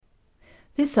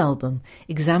This album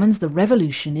examines the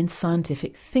revolution in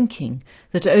scientific thinking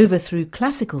that overthrew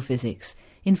classical physics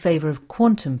in favour of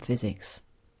quantum physics.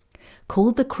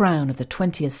 Called the crown of the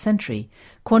 20th century,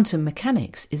 quantum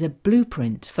mechanics is a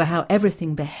blueprint for how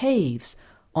everything behaves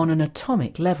on an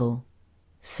atomic level.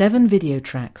 7 video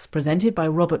tracks presented by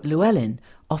Robert Llewellyn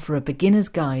offer a beginner's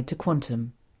guide to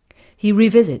quantum. He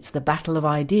revisits the battle of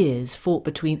ideas fought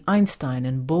between Einstein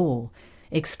and Bohr,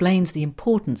 explains the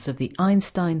importance of the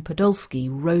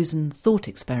Einstein-Podolsky-Rosen thought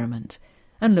experiment,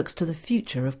 and looks to the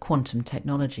future of quantum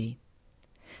technology.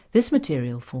 This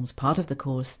material forms part of the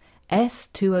course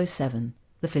S207,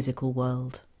 The Physical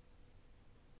World.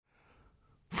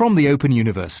 From the Open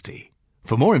University.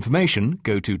 For more information,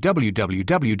 go to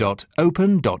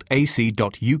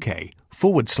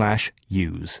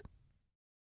www.open.ac.uk/use.